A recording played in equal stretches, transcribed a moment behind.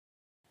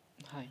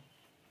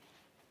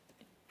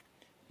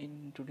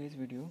In today's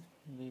video,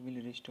 we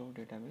will restore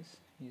database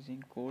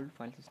using cold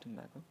file system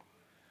backup.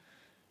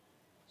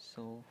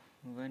 So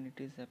when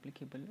it is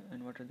applicable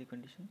and what are the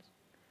conditions?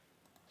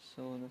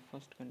 So the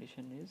first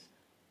condition is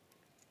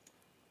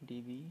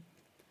DB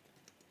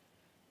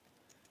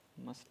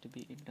must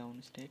be in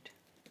down state,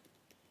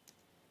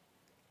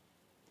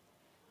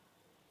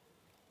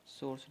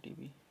 source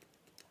DB.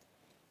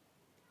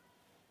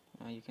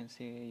 You can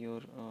say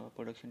your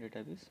production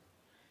database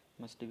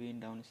must be in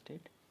down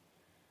state,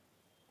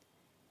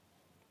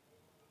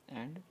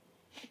 and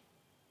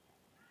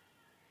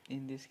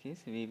in this case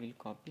we will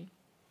copy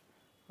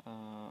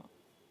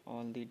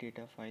all the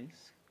data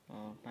files,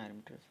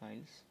 parameter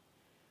files,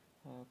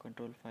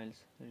 control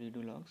files,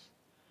 redo logs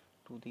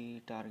to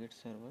the target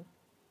server,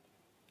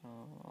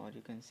 or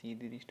you can see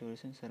the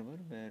restoration server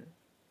where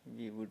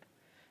we would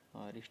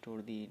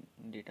restore the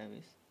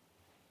database.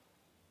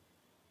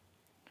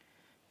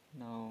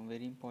 Now,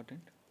 very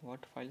important, what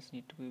files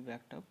need to be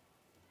backed up.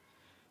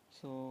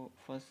 So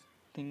first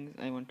things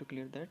I want to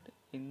clear that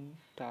in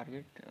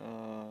target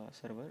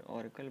server,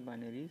 Oracle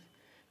binaries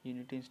you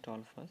need to install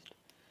first.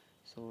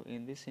 So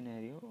in this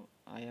scenario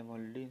I have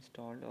already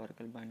installed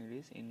Oracle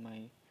binaries in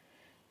my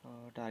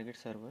target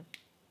server.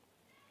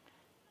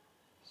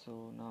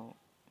 So now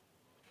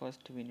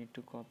first we need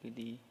to copy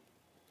the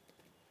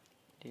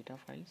data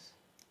files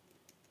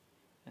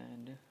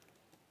and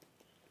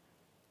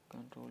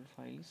control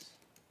files,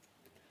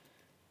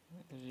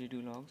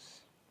 redo logs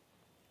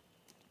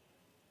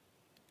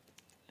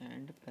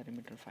and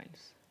parameter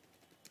files.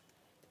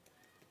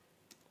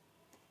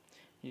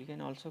 You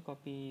can also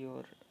copy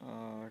your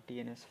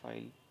TNS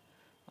file,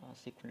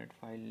 sequenet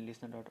file,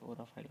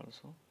 listener.ora file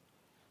also,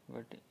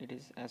 but it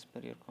is as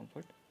per your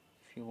comfort.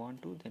 If you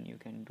want to, then you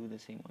can do the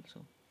same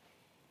also.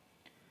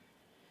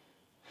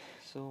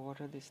 So what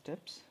are the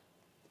steps?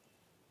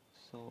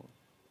 So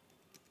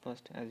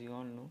first, as you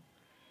all know,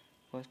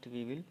 first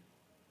we will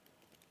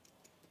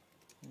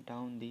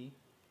down the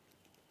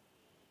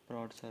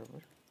prod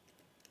server,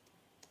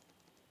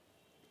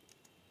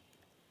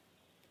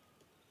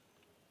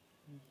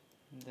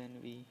 then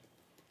we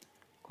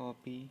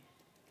copy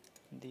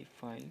the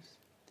files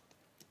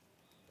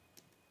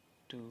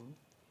to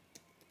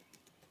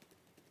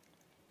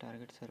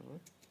target server.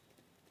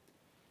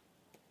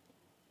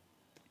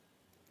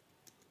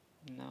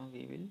 Now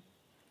we will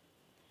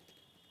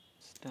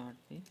start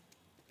the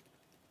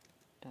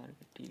target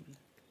DB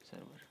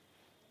server,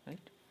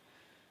 right?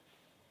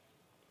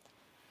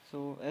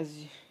 So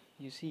as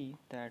you see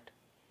that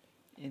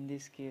in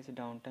this case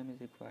downtime is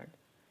required,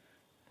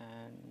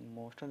 and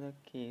most of the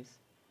case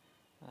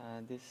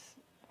this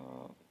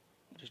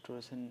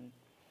restoration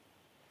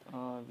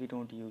we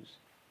don't use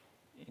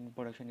in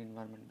production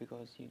environment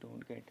because you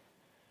don't get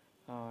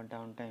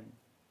downtime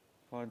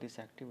for this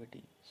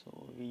activity. So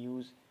we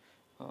use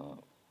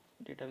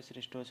database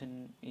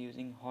restoration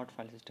using hot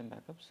file system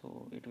backup,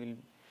 so it will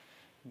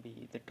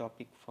be the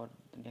topic for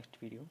the next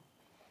video.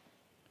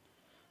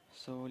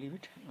 So leave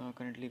it.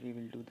 Currently we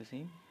will do the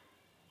same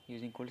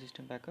using cold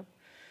system backup.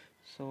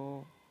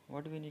 So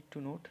what we need to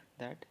note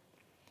that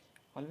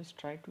always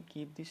try to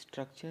keep the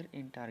structure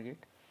in target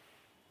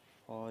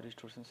or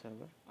restoration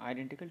server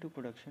identical to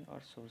production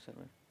or source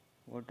server.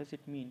 What does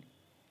it mean?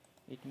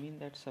 It means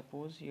that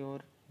suppose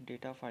your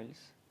data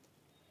files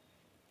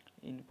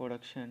in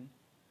production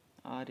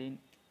are in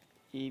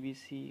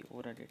ABC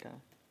Ora data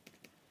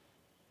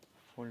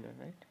folder,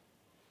 right?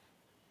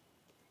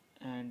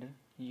 And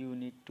you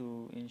need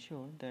to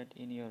ensure that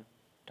in your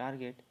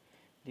target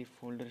the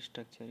folder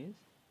structure is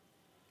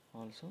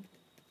also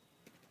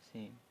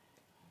same.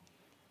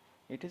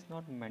 It is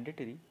not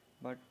mandatory,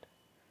 but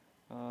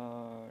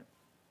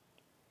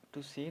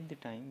to save the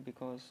time,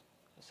 because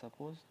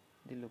suppose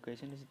the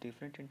location is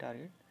different in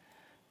target,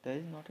 there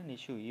is not an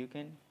issue. You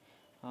can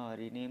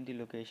rename the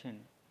location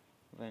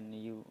when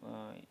you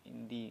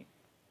in the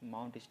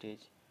mount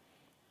stage,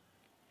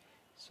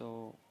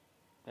 so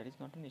that is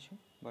not an issue.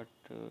 But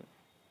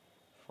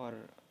for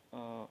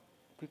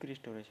quick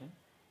restoration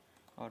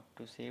or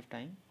to save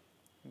time,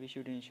 we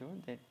should ensure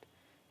that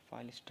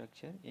file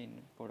structure in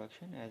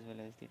production as well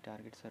as the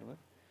target server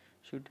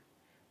should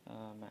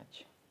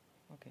match.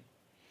 Okay,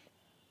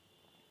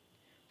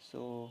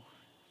 so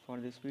for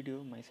this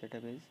video my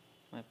setup is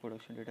my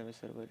production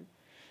database server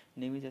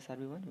name is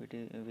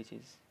SRV1, which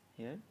is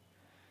here,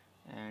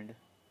 and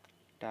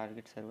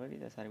target server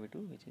is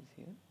SRV2, which is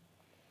here.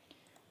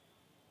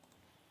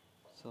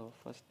 So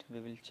first we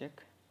will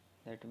check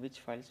that which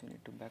files we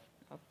need to back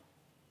up.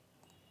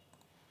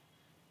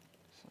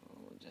 So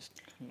just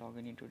log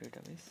in into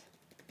database.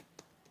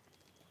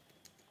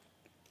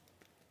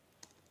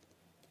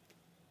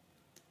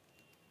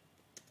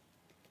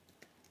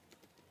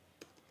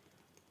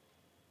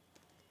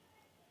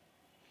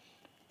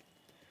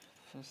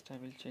 First I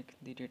will check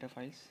the data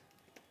files.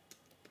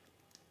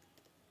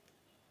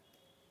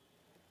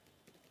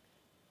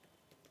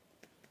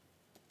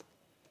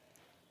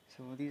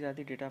 So these are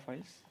the data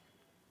files,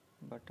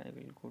 but I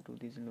will go to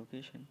this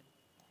location.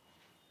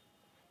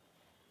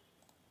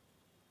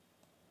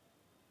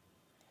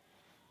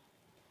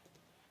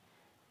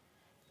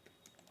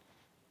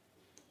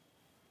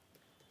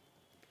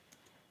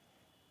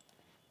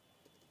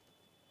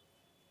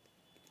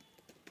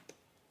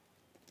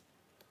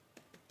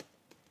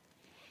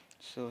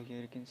 So here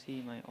you can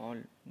see my all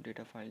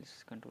data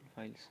files, control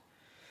files,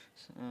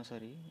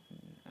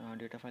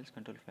 data files,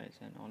 control files,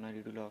 and all my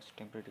redo logs,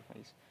 temporary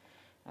files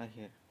are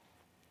here.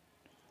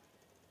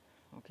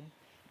 Okay,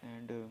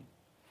 and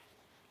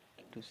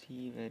to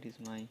see where is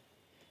my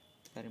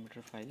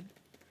parameter file,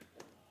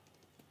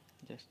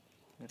 just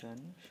run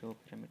show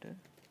parameter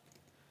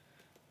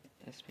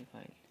sp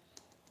file.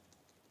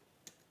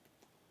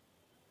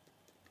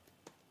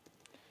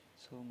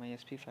 So my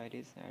sp file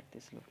is at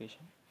this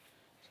location.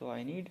 So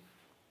I need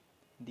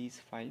these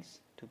files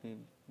to be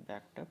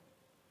backed up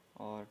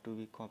or to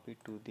be copied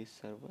to this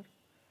server,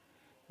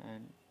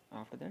 and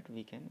after that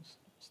we can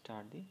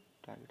start the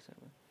target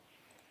server.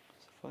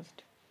 So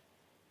first,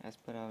 as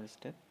per our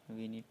step,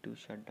 we need to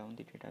shut down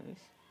the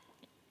database.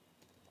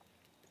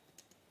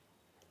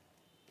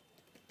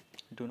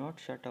 Do not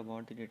shut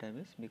about the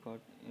database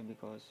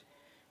because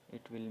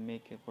it will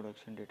make a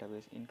production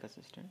database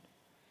inconsistent,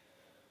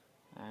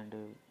 and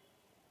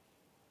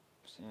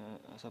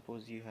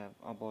suppose you have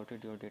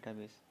aborted your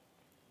database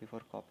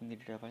before copying the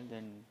data file,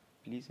 then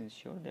please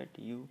ensure that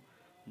you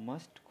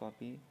must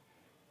copy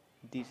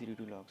these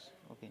redo logs.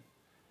 Okay,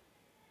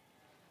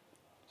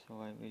 so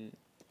I will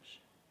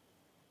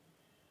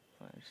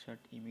file shut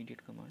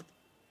immediate command.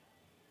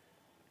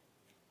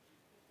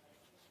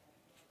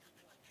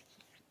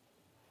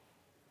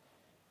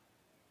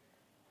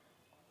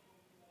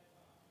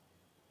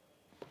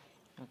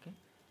 Okay,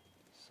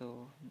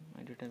 so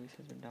my database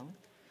has been down.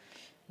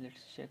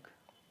 Let's check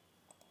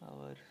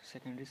our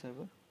secondary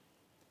server.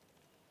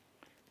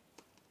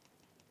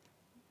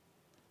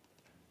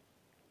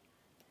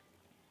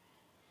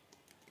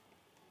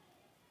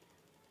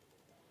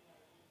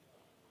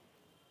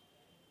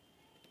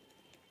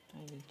 I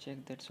will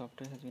check that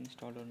software has been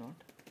installed or not.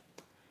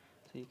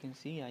 So you can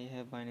see I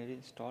have binary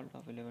installed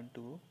of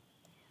 11.2,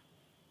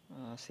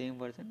 same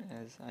version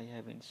as I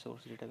have in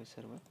source database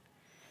server,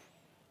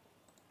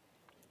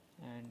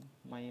 and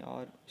my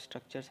all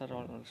structures are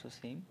all also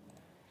same.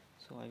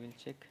 So I will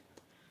check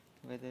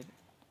whether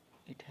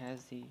it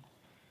has the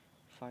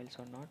files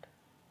or not.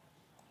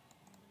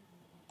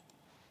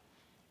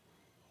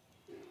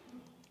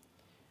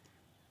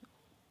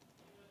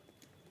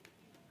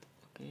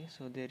 Okay,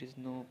 so there is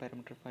no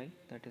parameter file,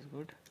 that is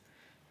good.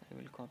 I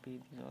will copy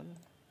these all.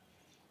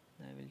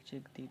 I will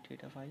check the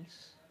data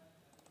files.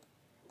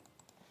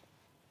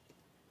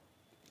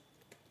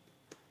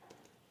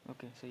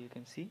 Okay, so you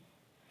can see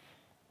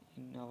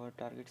in our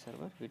target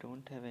server we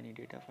don't have any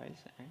data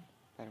files and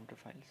parameter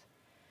files.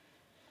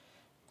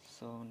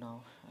 So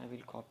now I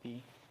will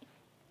copy,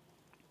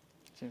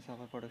 since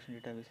our production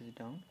database is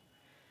down,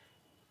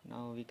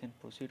 now we can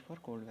proceed for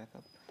cold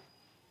backup.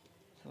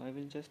 So I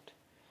will just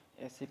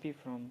SAP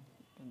from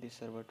this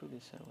server to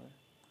this server.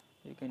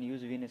 You can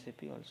use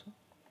WinSAP also,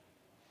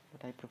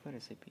 but I prefer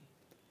SAP.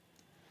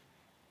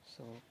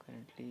 So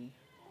currently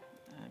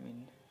I'm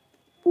in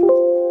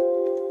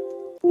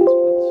this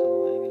path, so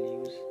I will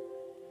use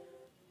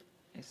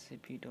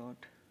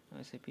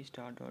sap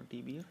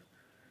start.dbf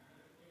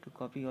to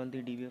copy all the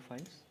dbf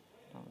files.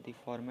 Now the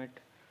format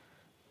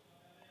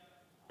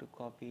to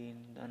copy in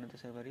another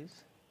server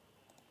is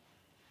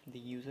the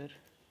user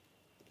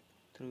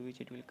through which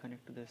it will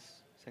connect to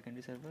this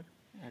secondary server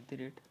 @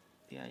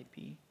 the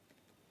IP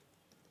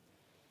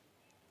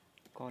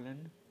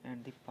colon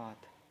and the path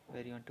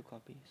where you want to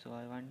copy. So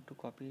I want to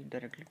copy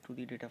directly to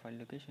the data file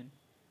location.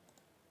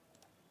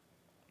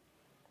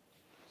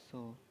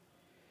 So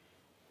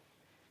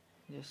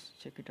just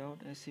check it out,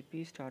 sap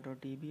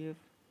start.dbf,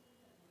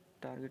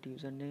 target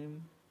username,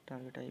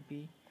 target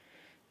IP,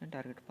 and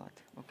target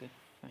path. Okay,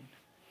 fine.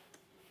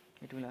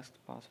 It will ask the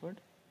password.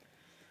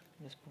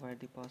 Just provide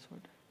the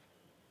password.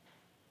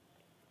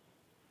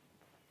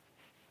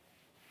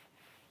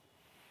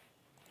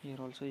 Here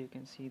also you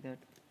can see that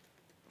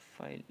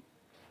file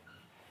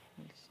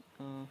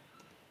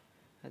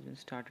has been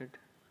started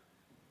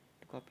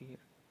to copy here.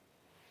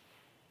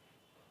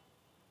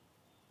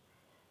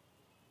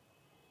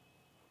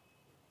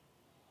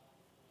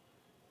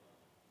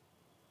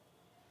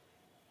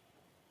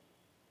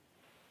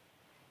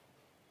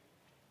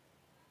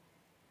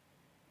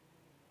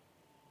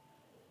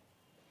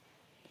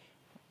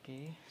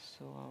 Okay,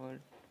 so our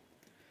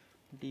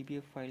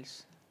dbf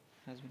files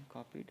has been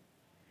copied.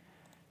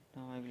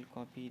 Now I will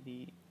copy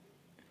the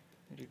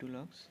redo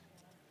logs,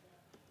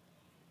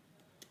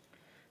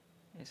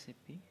 sap,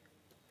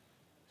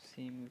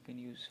 same you can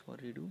use for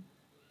redo.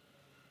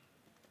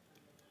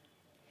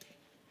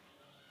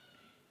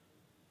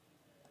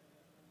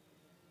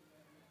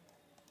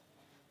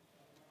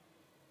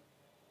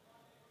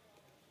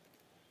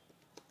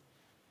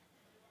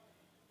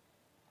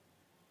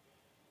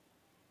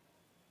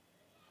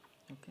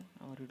 Okay,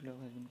 our redo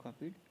log has been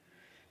copied.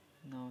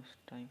 Now it's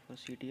time for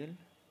ctl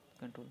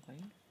control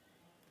file.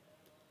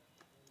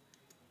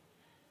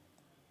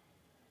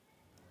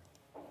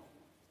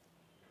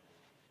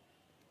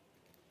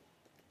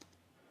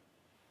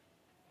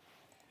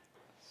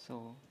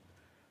 So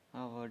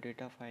our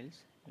data files,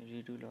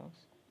 redo logs,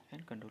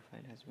 and control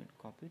file has been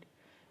copied.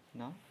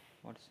 Now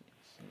what's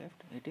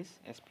left, it is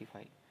sp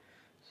file.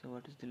 So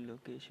what is the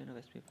location of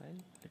SP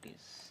file? It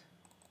is,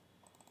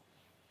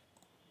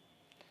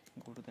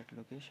 go to that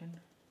location,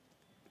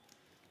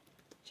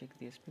 check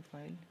the SP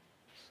file.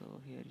 So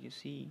here you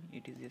see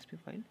it is the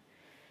SP file.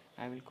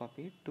 I will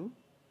copy it to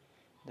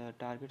the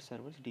target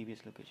server's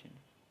DBS location.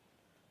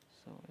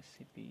 So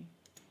SCP,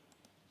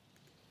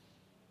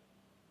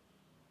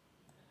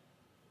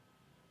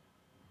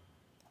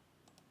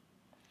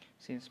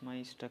 since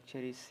my structure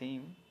is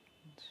same,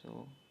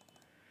 so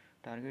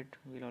target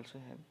will also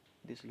have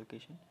this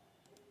location.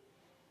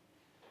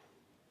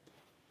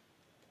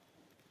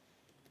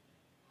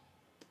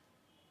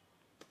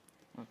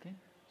 Okay,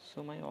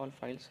 so my all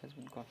files has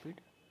been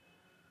copied.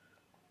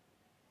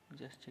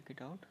 Just check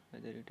it out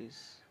whether it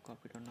is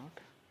copied or not.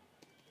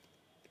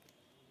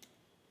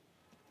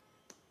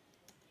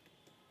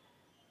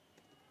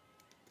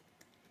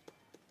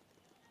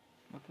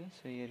 Okay,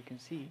 so here you can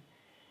see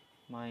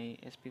my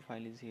SP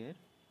file is here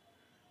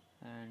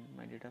and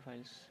my data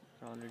files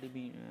are already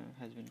been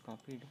has been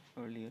copied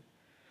earlier.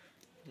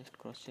 Just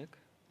cross check.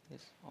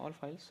 Yes, all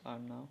files are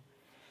now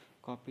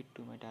copied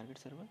to my target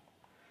server.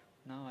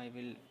 Now I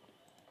will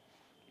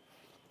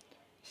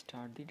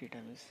start the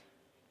database.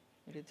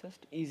 It is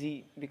just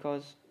easy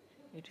because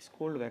it is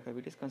cold backup,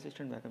 it is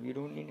consistent backup. You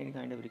don't need any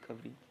kind of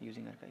recovery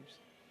using archives.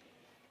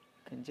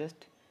 You can just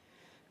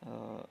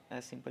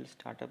as simple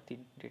start up the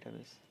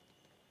database.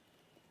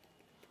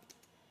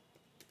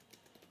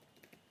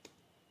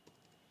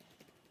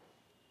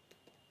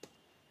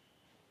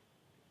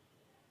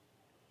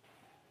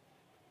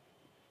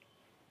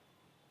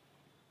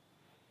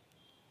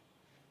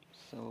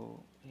 So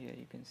here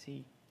you can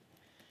see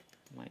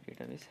my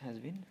database has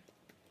been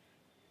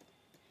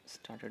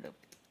started up.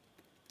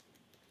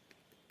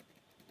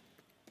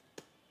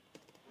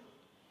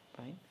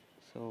 Fine.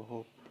 So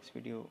hope this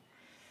video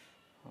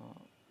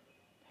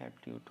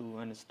helped you to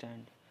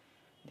understand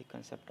the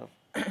concept of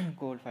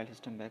cold file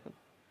system backup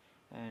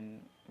and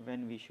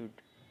when we should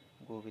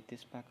go with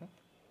this backup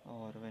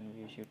or when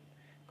we should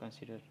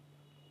consider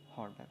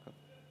hot backup.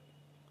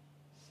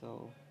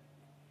 So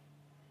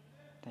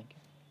thank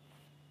you.